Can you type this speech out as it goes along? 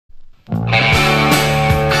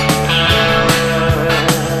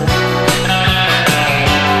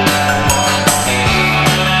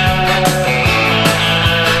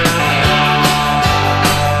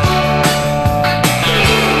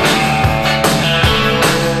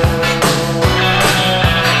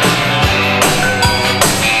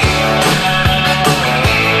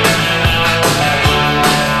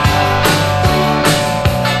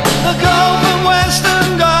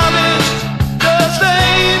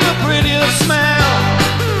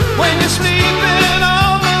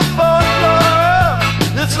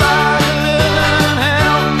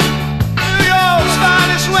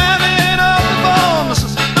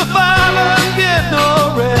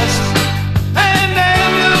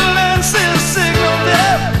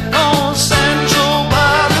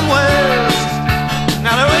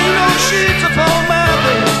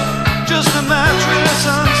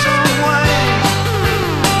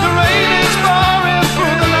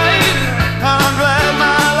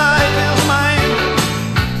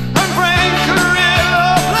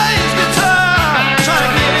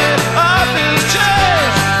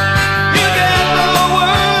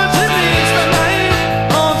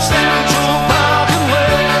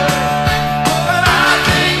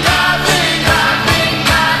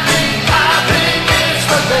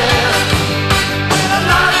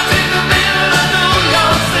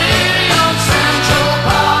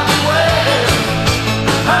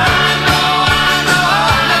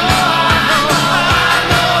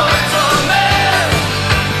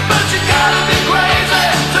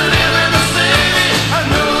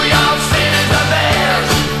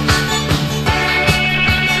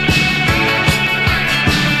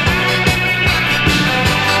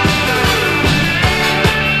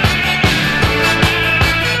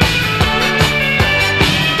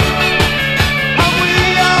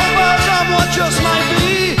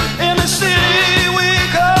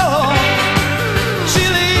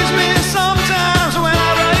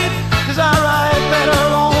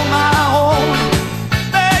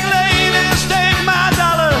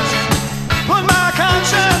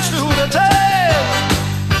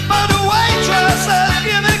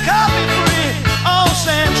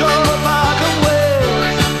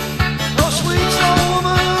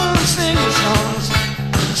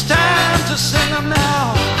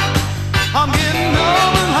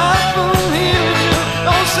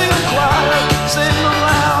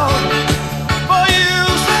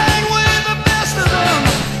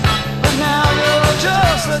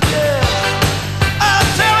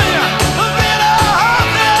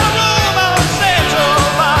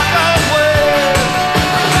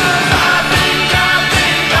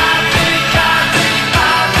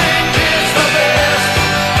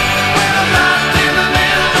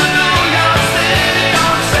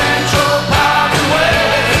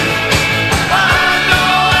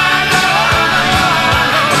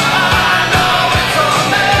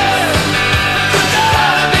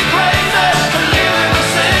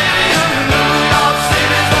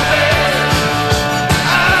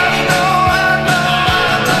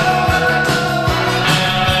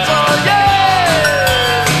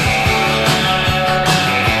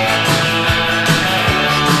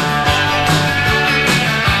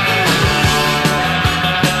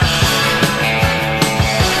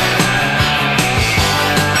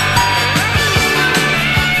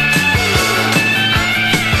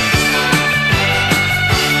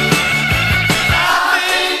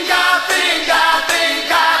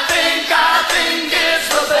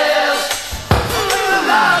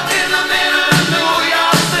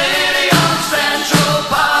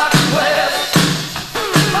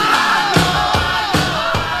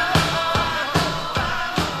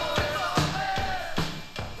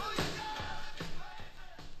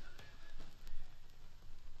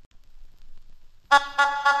There's a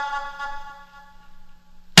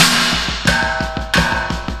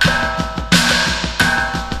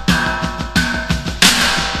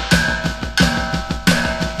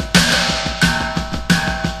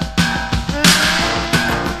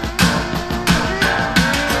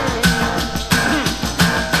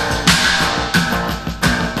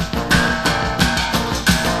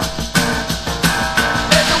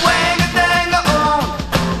wang-a-dang-a-on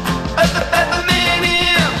at the Peppermint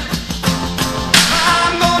Inn.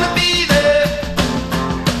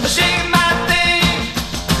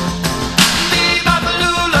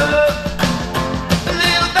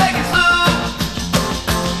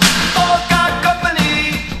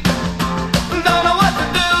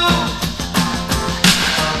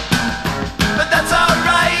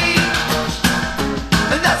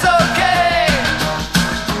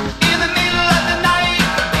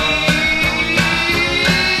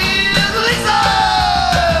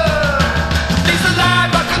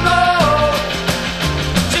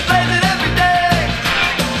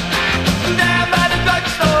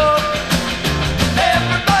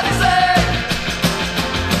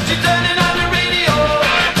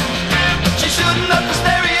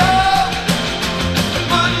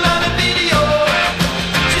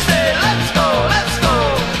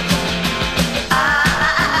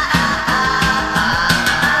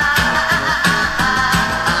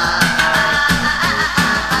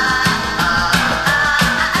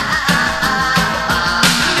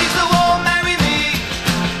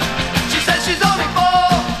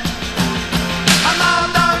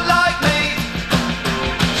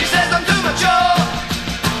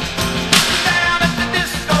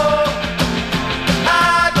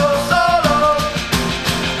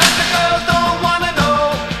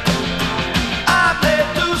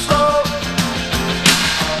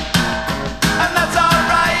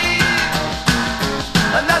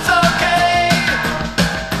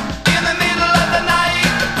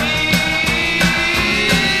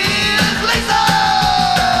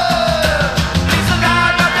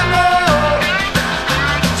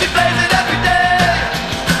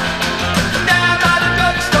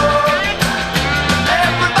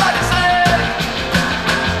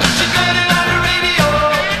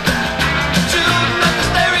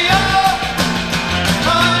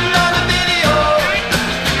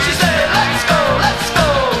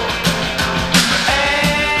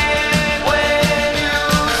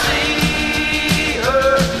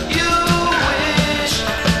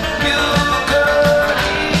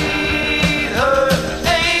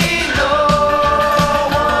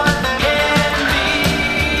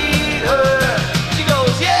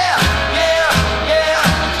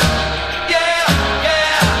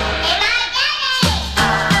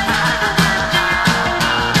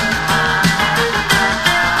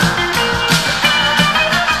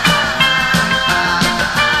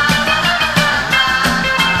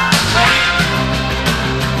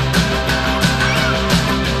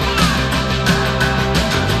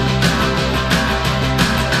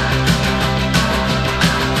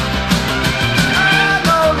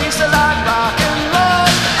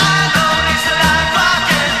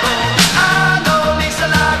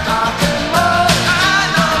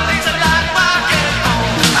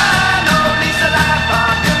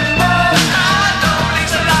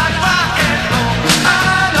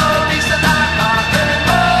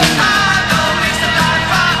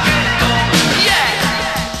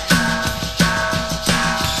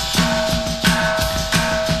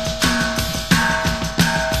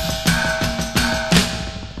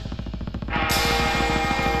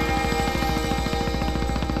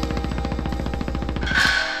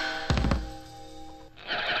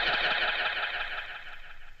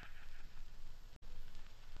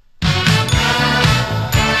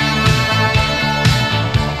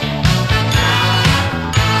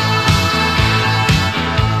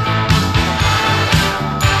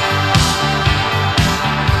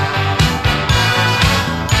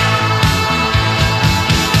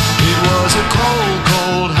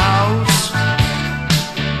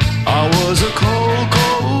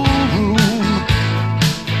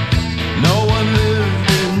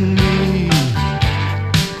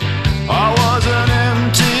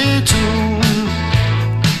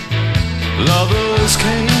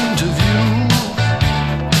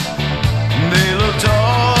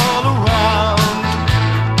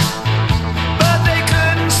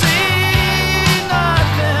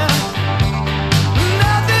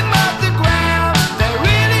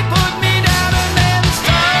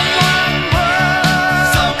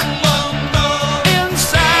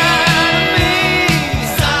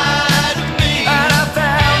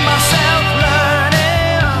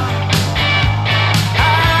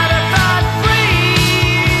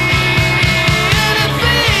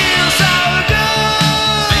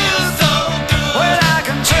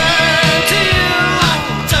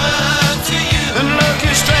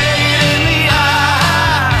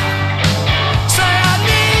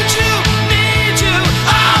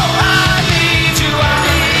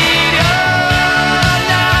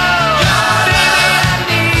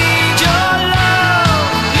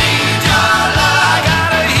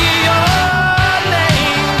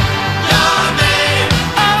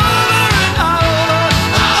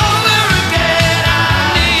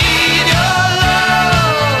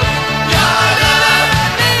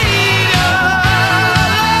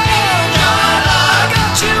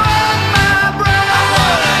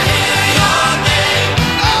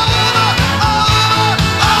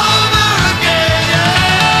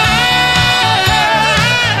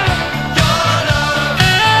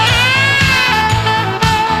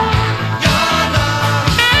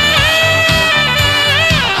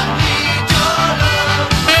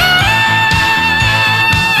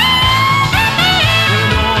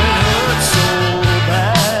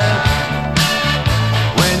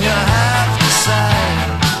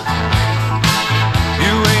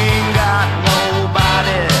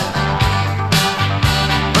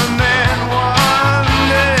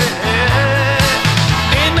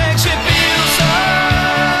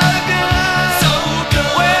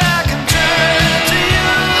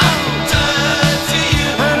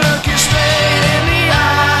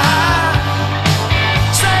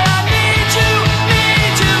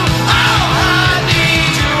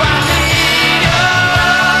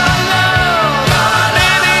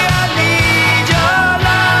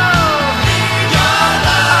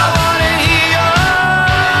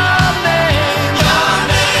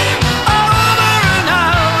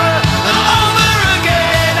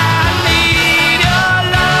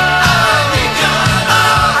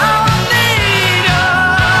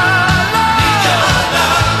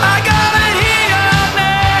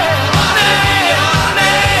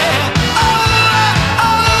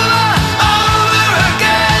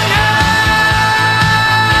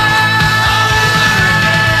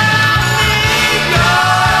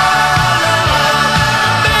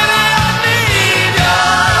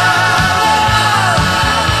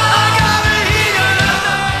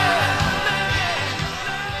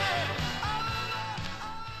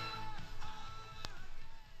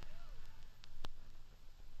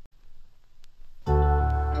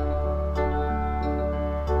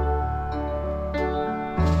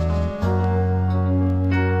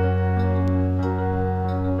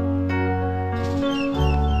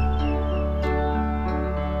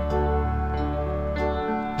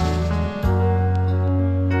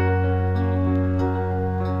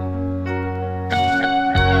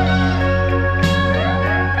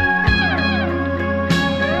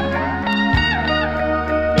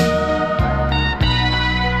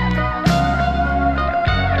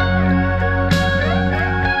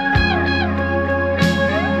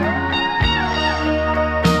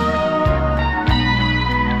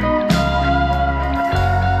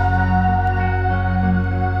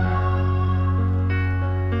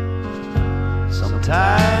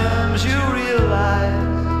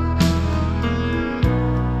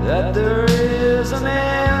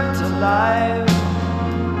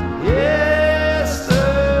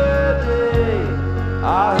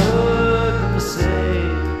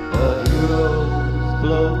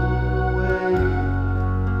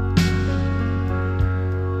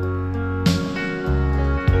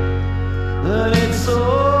 that it's so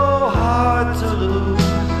hard to lose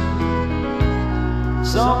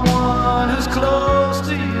someone who's close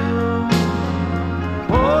to you.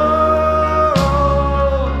 Oh,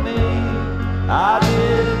 me, I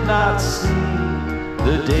did not see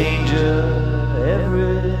the danger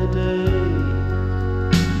every day.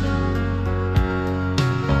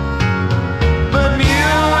 But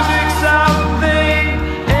music's something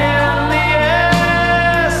in the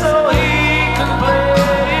air, so he can play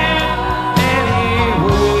it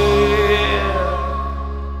anywhere.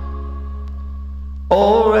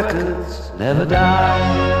 Old records never die.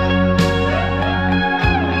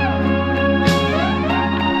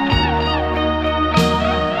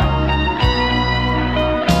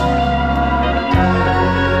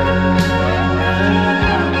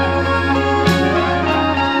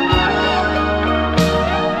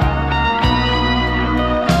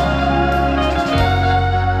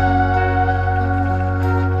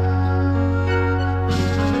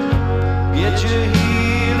 Get your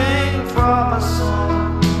healing from a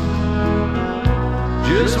song.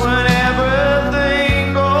 Just when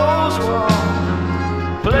everything goes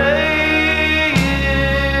wrong, play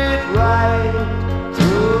it right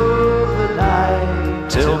through the night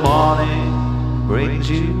till morning brings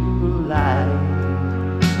you light.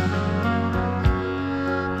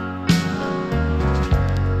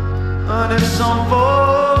 And if some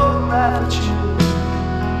folk laugh at you,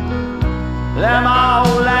 them all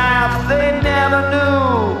laugh they never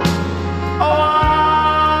knew.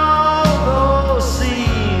 All those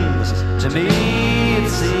scenes, to me it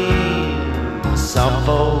seems some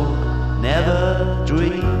folk never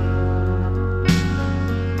dream.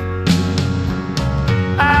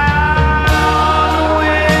 Out the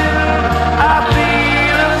wind, I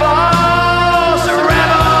feel a false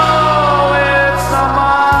rebel with some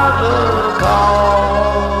other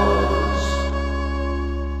cause.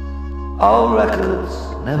 All records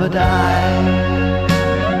never die.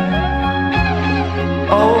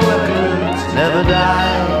 All records never die.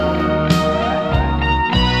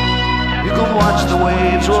 You can watch the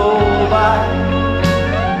waves roll by.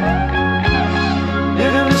 You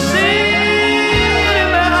can see it in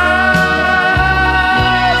their eyes.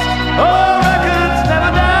 All records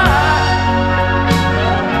never die.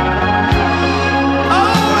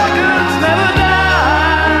 All records never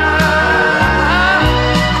die.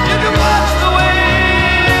 You can watch the waves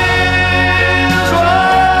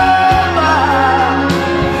roll by,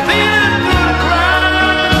 feel it through the crowd.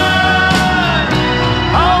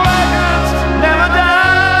 All records never die.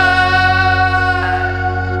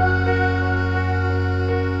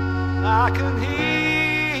 I can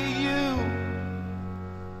hear you,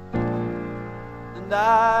 and I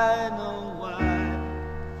know why.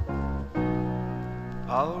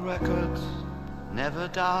 All records never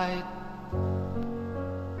died.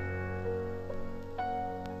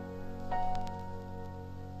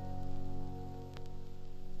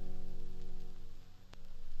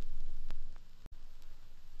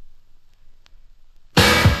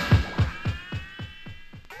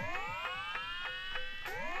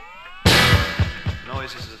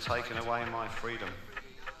 Noises have taken away my freedom.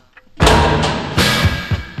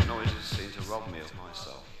 Noises seem to rob me of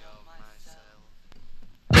myself.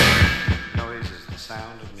 Noise is the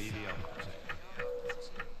sound of mediocrity.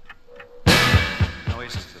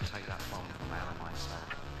 Noises that take that bomb from out of myself.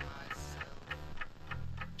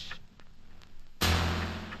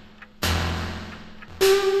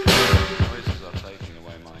 Noises are taking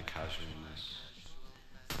away my casualness.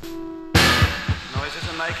 Noises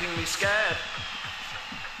are making me scared.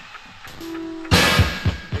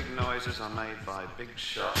 Big noises are made by big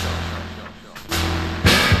shots.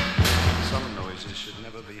 Some noises should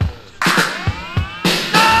never be heard.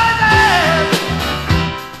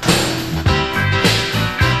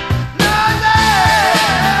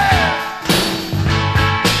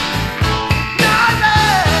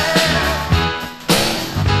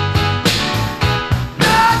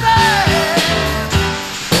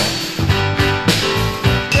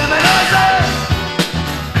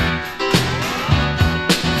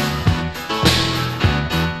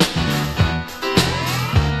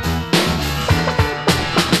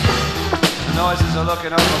 Noises are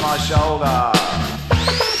looking over my shoulder.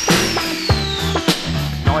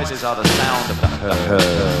 Noises are the sound of the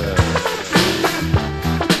herd.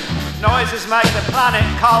 Noises make the planet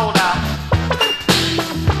colder.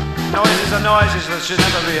 Noises are noises that should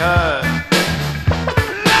never be heard.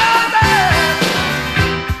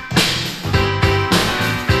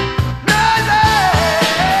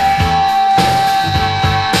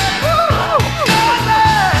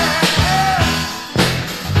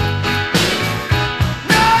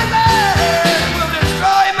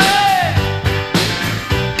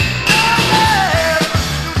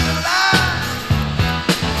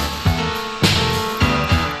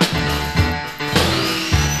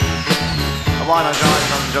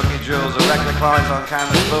 reclines on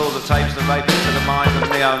canvas full that tapes the vapor to the mind of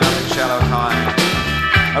neo-nothing shallow kind.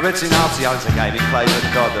 A ritzy Nazi owns a game, he plays with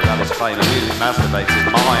God that had his fame, and music masturbates his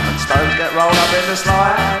mime, and stones get rolled up in the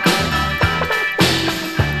slime.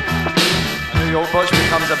 New York butch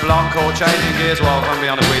becomes a blonde core, changing gears while one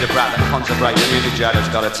beyond a breed of brat that concentrate. The music jadder's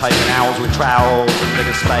got to take an owls with trowels and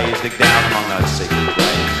bigger spades, dig down among those secret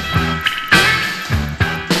graves.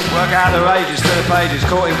 Work out the rages to the pages,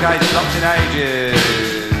 caught in cages, locked in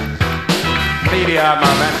ages. Media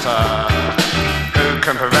momentum, who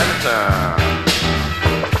can prevent her?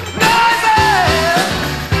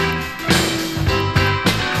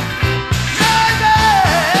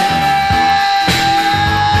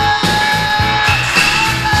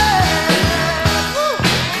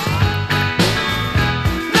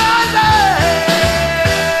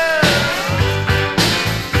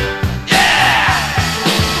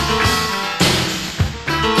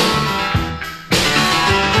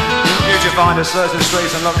 Find a certain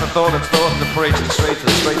streets and look the thought that's thought and the preaching streets. The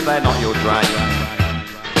streets, they're not your drain.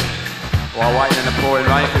 While waiting in the pouring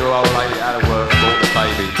rain for your old lady out of work, bought the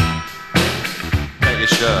baby. Get your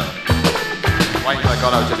shirt. Waiting for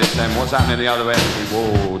Godot to descend. What's happening in the other end?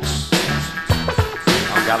 Rewards.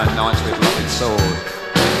 I'm gallant knights with locked sword.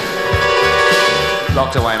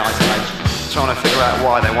 Locked away in isolation. Trying to figure out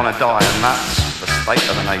why they want to die, and that's the state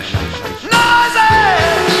of the nation. Noisy!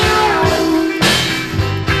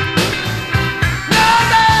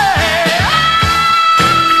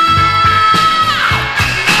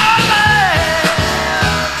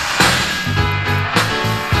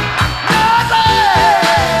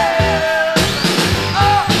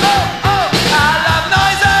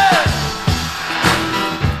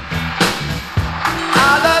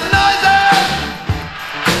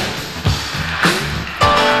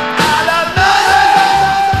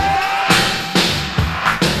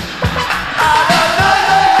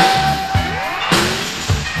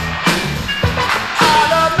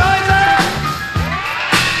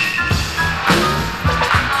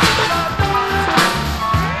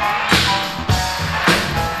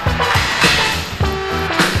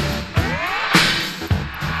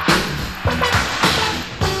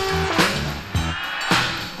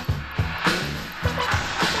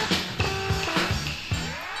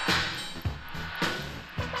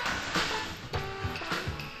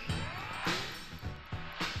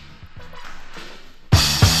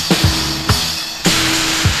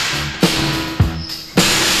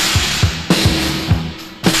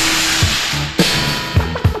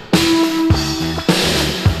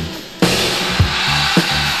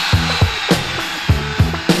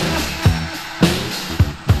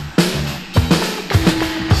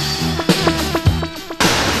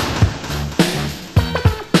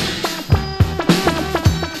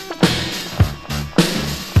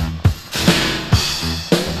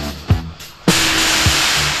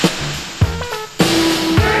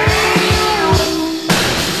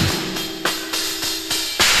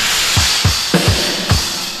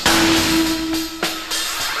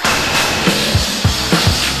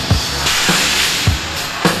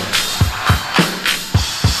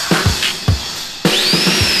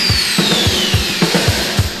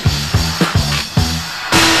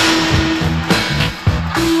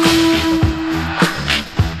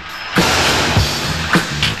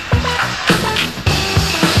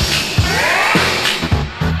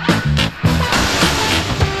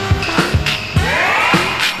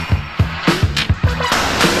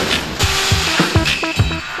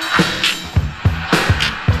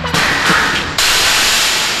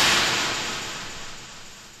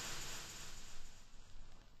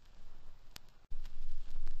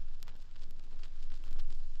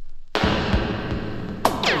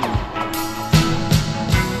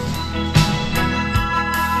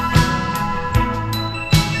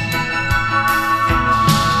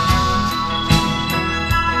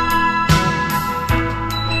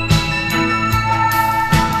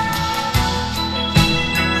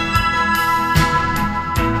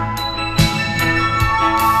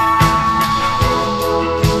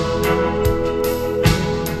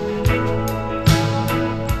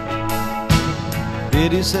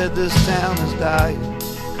 He said this town is dying.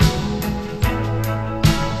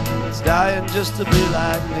 It's dying just to be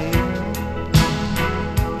like me.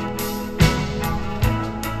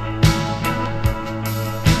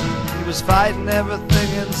 He was fighting everything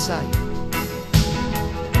in sight.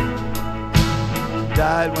 He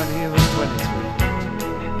died when he was 23.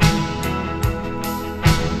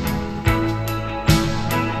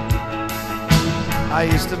 I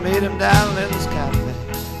used to meet him down in Lynn's Cafe.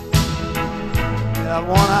 He had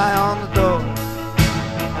one eye on the door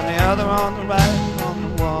and the other on the right on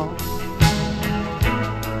the wall.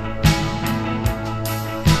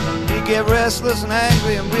 get restless and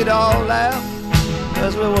angry and we'd all laugh,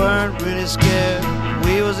 'cause we weren't really scared.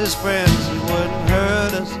 We was his friends, he wouldn't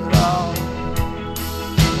hurt us at all.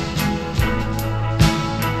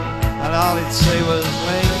 And all he'd say was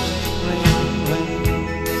rain, rain, rain,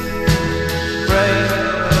 rain,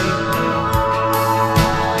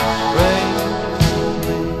 rain,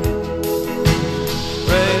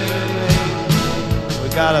 rain, rain. We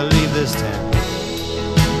gotta leave this town.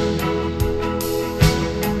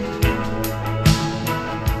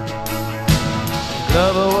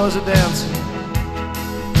 Glover was a dancer,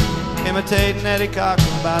 imitating Eddie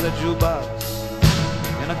Cochran by the jukebox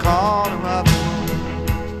in a corner of the room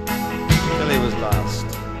till he was lost.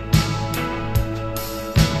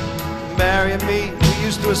 Barry and me, we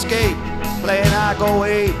used to escape, playing I Go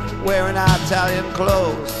 8, wearing our Italian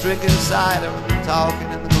clothes, drinking cider and talking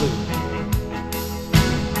in the blue.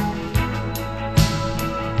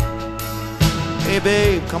 Hey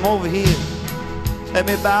babe, come over here, let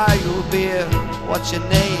me buy you a beer. What's your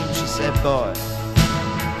name? She said, boy,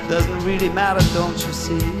 doesn't really matter, don't you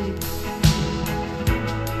see?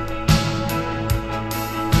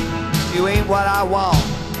 You ain't what I want,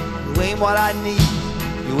 you ain't what I need,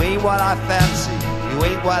 you ain't what I fancy, you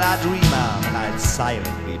ain't what I dream of, and I'd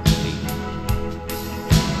silently believe.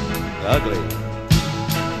 Ugly.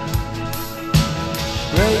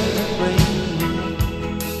 Rain, rain,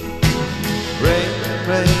 rain, rain,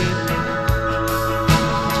 rain,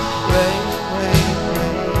 rain.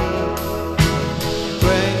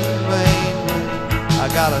 I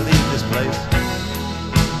gotta leave this place.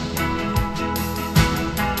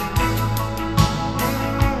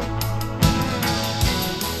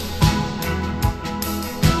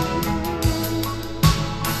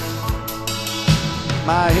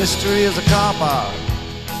 My history is a car park.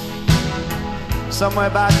 Somewhere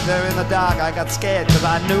back there in the dark I got scared 'cause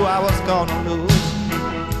I knew I was gonna lose.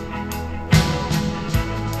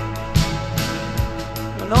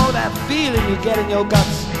 You know that feeling you get in your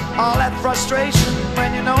guts, all that frustration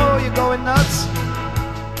when you know you're going nuts.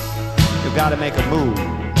 You gotta make a move.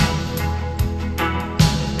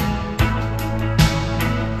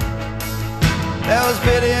 There was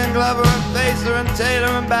Biddy and Glover and Facer and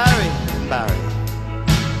Taylor and Barry.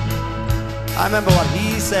 I remember what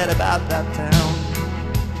he said about that town.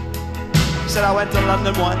 He said, I went to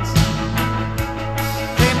London once,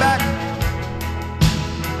 came back,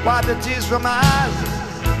 wiped the tears from my eyes,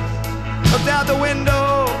 looked out the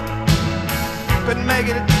window, couldn't make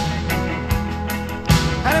it,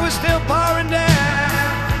 and it was still pouring down.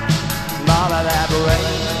 All of that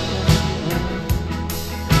rain,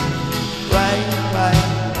 rain, rain,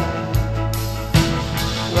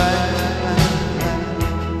 rain,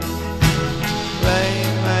 rain,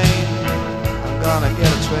 rain. I'm gonna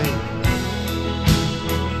get a train.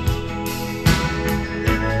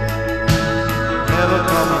 Never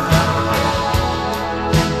coming back.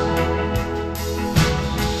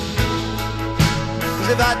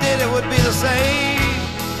 If I did, it would be the same.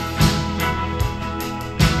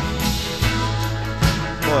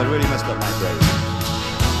 Boy, it really messed up my brain.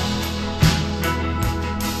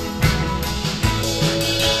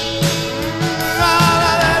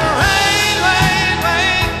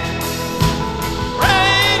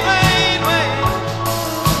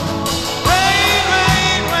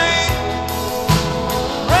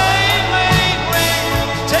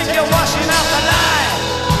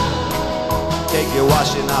 You're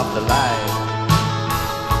washing off the line.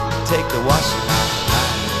 Take the washing off the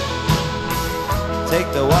line. Take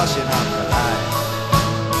the washing off the line.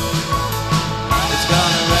 It's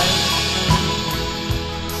gonna rain.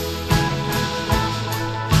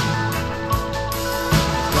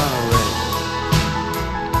 It's gonna rain.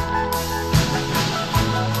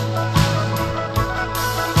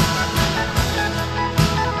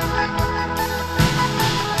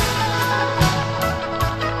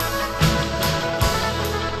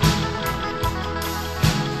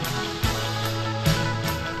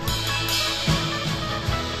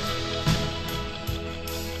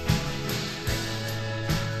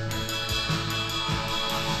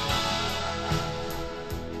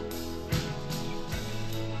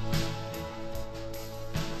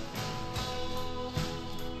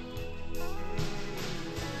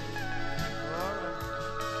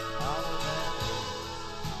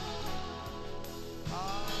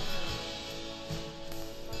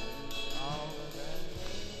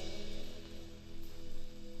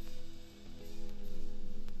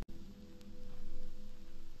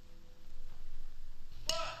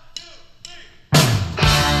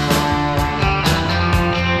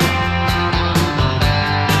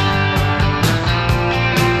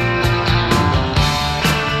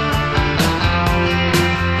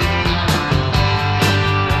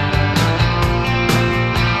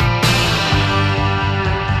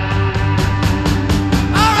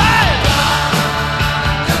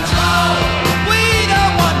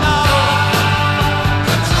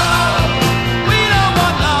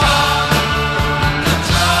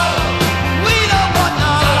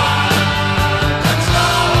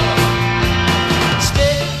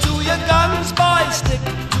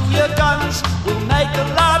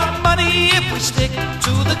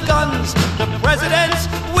 friends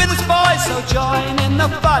with us, boys, so join in the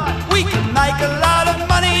fun. We can make a lot of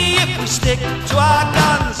money if we stick to our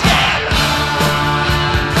guns.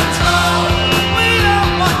 Control, we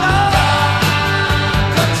don't want no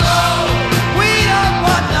control. We don't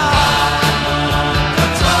want no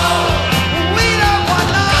control. We don't want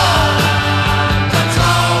no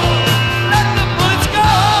control. Let the bullets go.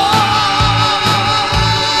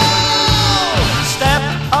 Step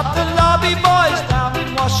up the lobby, boys, down in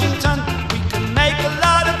Washington. We can make a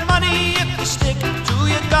lot of money if you stick to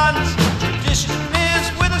your guns. Tradition is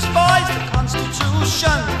with us, boys, the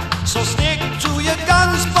Constitution. So stick to your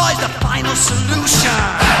guns, boys, the final solution.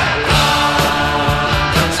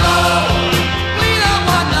 Control. We don't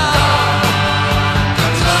want no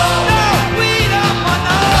control. No, we don't want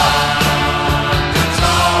no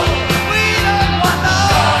control. We don't want no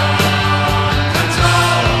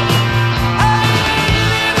control.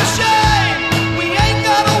 Ain't it a shame we ain't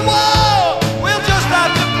got a war? We'll just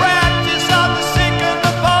have to practice on the sick and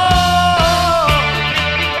the poor.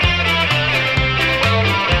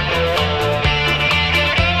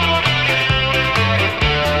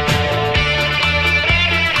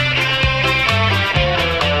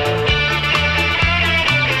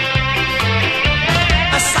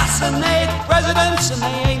 Assassinate presidents, and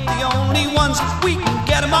they ain't the only ones. We can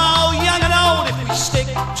get them all, young and old, if we stick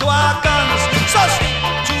to our guns. So stick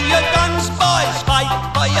to your guns, boys, fight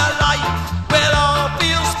for your life. We'll all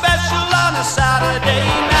feel special on a Saturday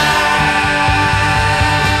night.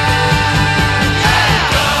 Yeah!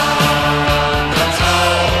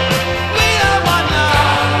 Control. We don't want no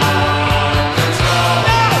control.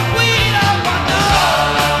 No, we don't want no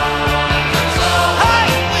control. Hey,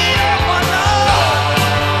 we don't want no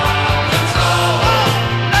control.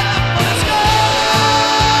 Let the bullets go.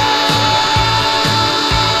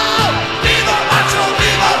 Viva macho,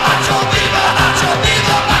 viva macho, viva macho,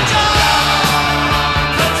 viva macho.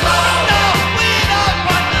 Control. No, we don't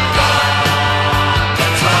want no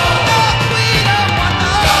control. No, we don't want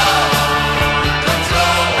no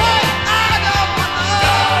control. Hey, I don't want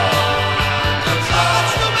no control. I'm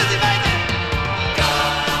too busy making control.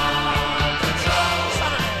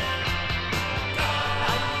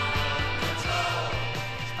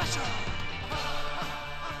 Special.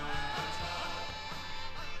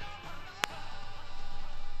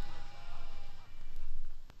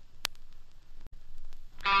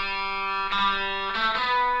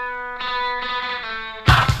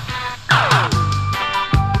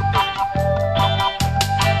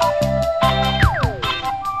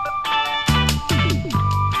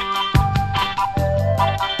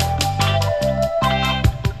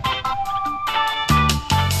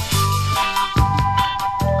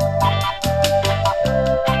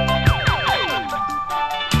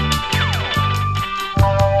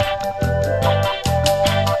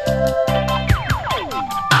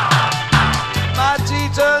 My tea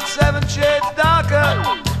turns 7 shades darker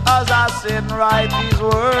as I sit and write these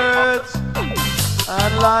words.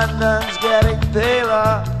 And London's getting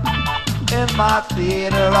paler in my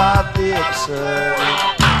theater of the absurd.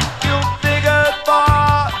 You figured for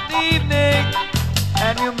the evening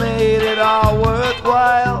and you made it all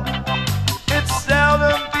worthwhile. It's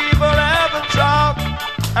seldom people ever talk,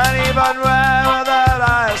 and even rarer that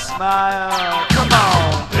I smile. Come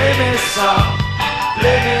on, play me some,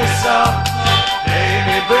 play me some.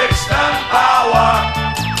 Amy Brixton Power.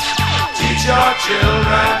 Teach your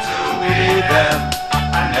children to be them,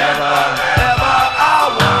 and never, ever I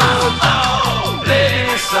won't. Play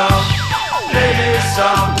me some, play me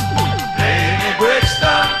some. Amy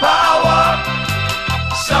Brixton Power.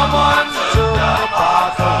 Someone took the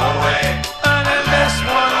path away, and in this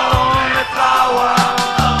one lonely flower.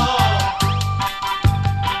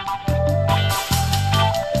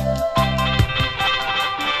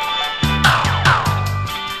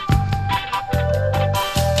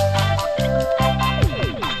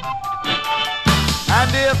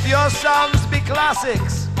 And if your songs be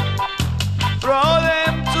classics, throw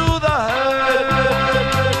them to the herd.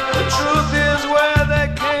 The truth is where they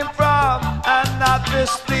came from, and not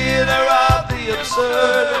this theater of the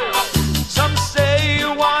absurd. Some say you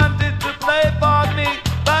wanted to play for me,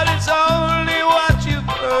 but it's only what you've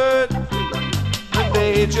heard. The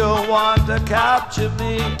made you want to capture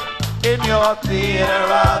me in your theater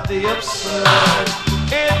of the absurd.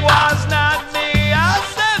 It was not me, I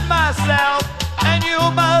said myself, and you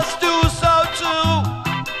must do so too.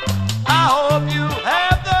 I hope you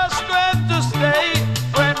have the strength to stay,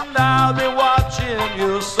 friend. I'll be watching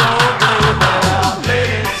you so well.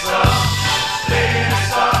 Play some,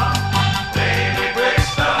 Baby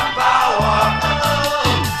Brixton Power.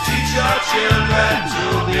 Teach your children to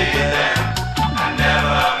be them, and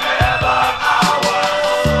never, ever our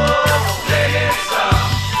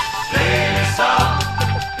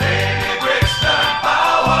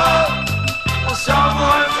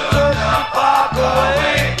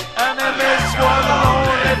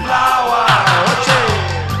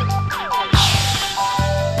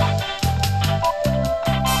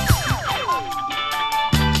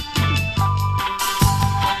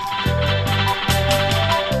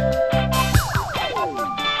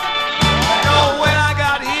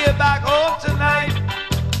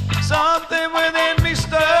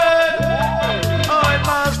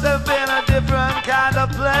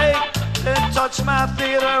it's my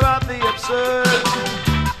theater of the absurd.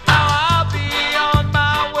 Now I'll be on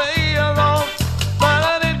my way alone, but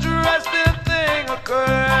an interesting thing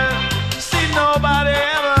occurred. See, nobody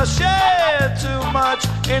ever shared too much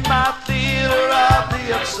in my theater of the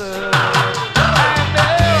absurd. And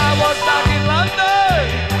there I was back in London,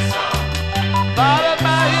 thought of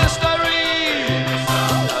my history.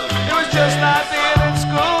 It was just like being in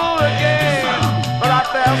school again, but I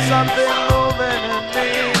felt something moving in me.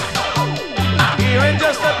 Hearing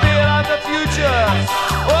just a bit of the future.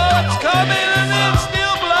 Oh, it's coming and it's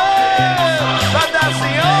still blurred, but that's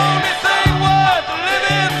the only thing worth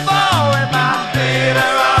living for in my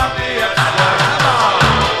theater of the absurd. Come on,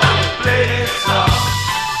 play this song,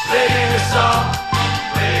 play this song,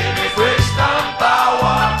 play me Brixton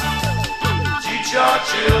Power. Teach your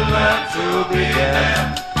children to be them,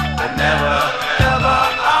 and never, never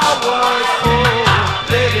ours. Oh,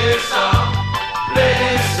 play this song, play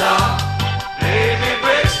this song. Baby,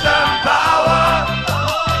 Brixton Power.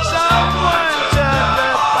 Someone took the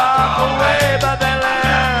spark away, but they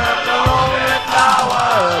left a lonely flower.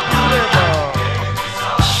 Beautiful.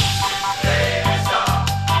 Baby song,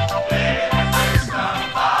 baby Brixton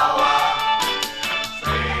Power.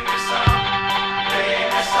 Baby song,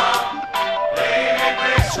 baby song, baby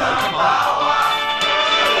Brixton Power.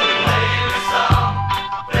 Baby song,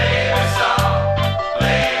 baby song,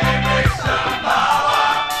 baby Brixton Power.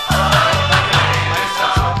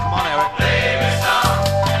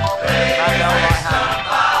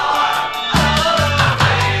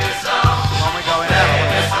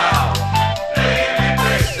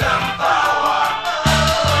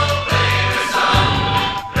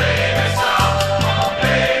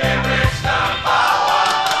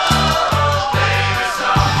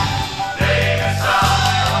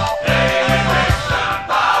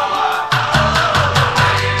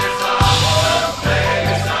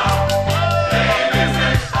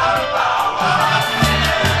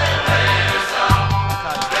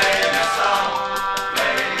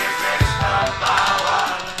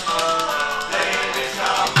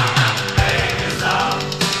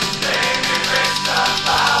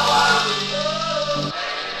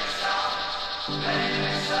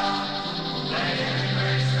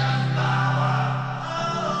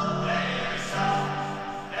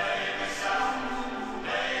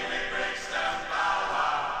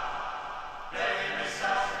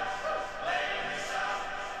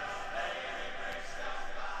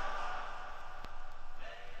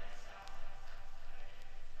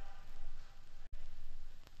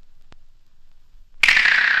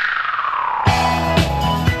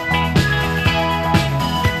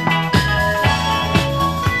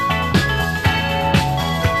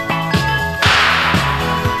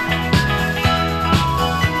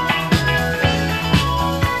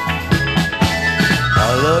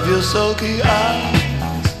 Your sulky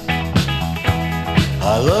eyes,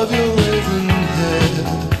 I love your raven hair.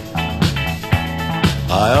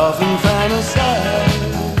 I often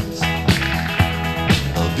fantasize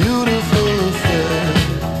a beautiful affair,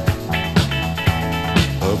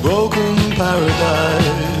 a broken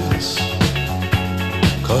paradise,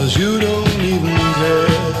 'cause you don't even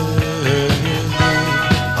care.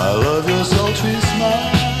 I love your sultry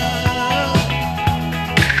smile,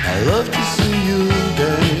 I love to see you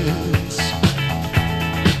dance.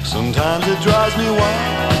 Sometimes it drives me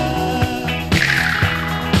wild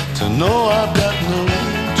to know I've got no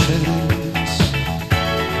chance.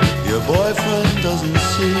 Your boyfriend doesn't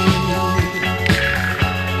see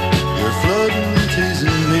you're flirting,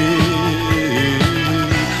 teasing me.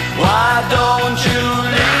 Why don't you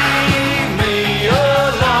leave me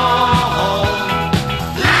alone?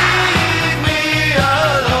 Leave me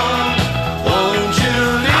alone. Won't you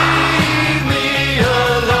leave me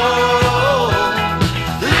alone?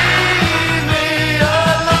 Leave me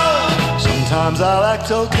alone. Sometimes I'll act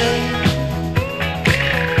okay,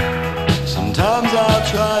 sometimes I'll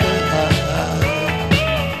try to hide,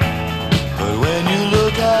 but when you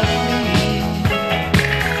look at me,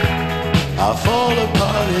 I fall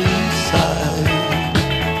apart inside.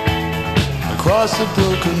 Across the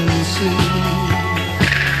broken sea,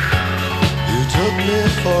 you took me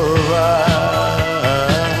for a ride.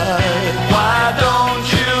 Why don't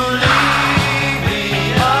you leave me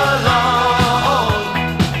alone?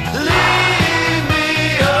 Leave me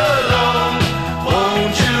alone.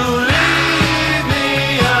 Won't you leave me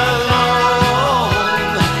alone?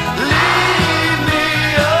 Leave me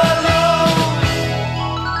alone.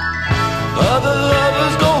 Other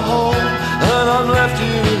lovers go home and I'm left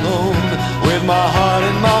here alone with my heart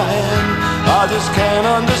in my hand. I just can't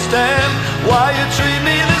understand why you treat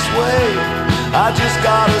me this way. I just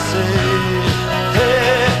gotta say,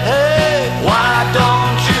 hey, hey, why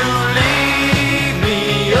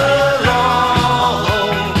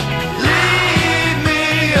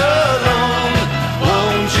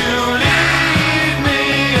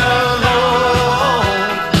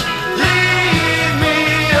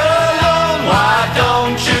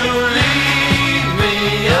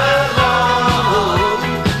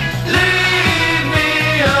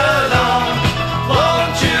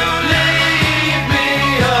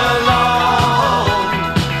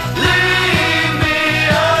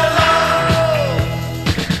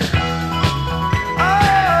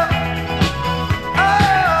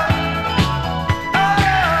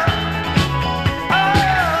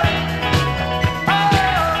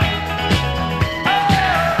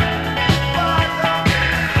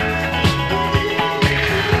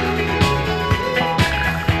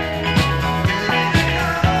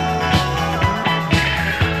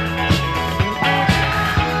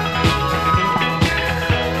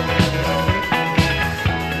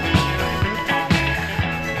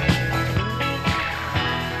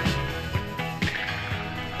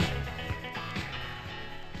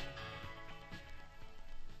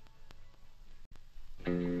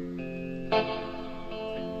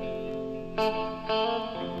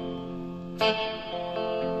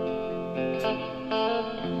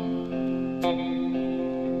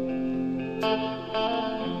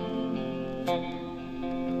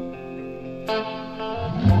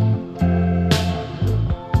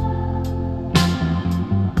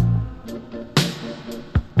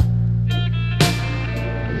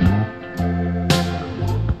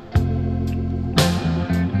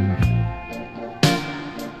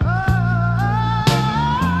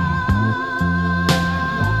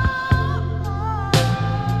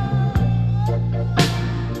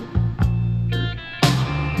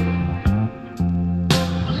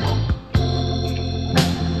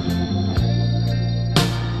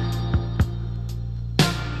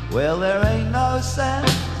Well, there ain't no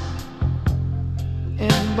sense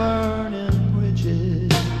in burning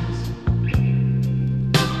bridges.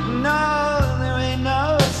 No, there ain't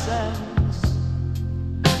no sense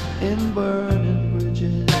in burning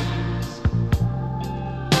bridges.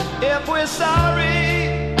 If we're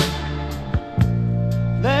sorry,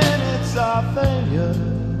 then it's our failure.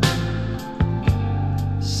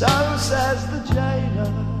 So says the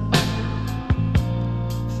jailer.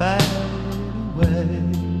 Fade away.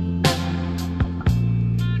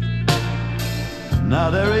 Now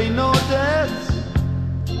there ain't no deaths,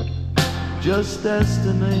 just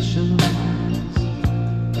destinations.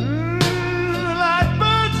 Like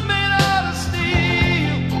birds made out of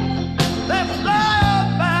steel, they fly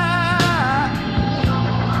by.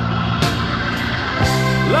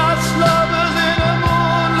 Lost lovers in a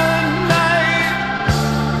moonlit night,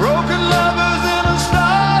 broken lovers in a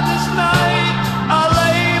starless night. I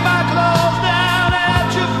lay my clothes down at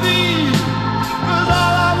your feet, 'cause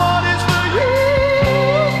all I want is for you.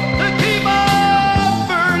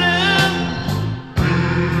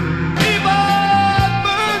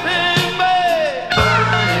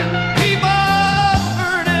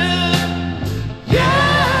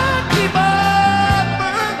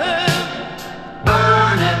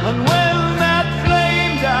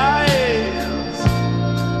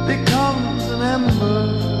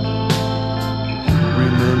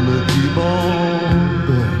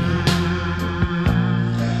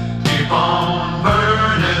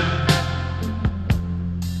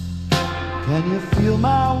 Can you feel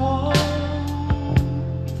my warmth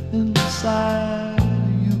inside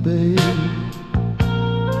you, babe?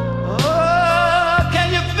 Oh, can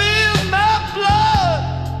you feel my blood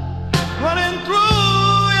running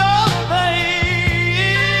through your veins?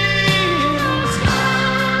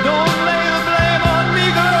 Don't lay the blame on me,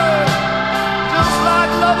 girl, just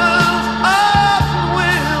like lovers often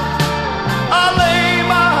will. I lay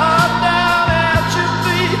my heart down at your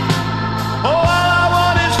feet. Oh, all I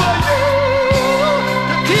want is for you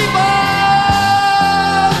to keep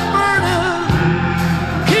on burning,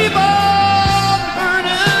 keep on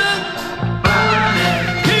burning, burning,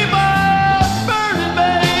 keep on burning,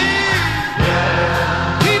 babe.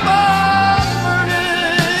 Yeah. Keep on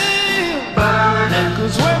burning, burning.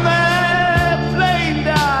 'Cause when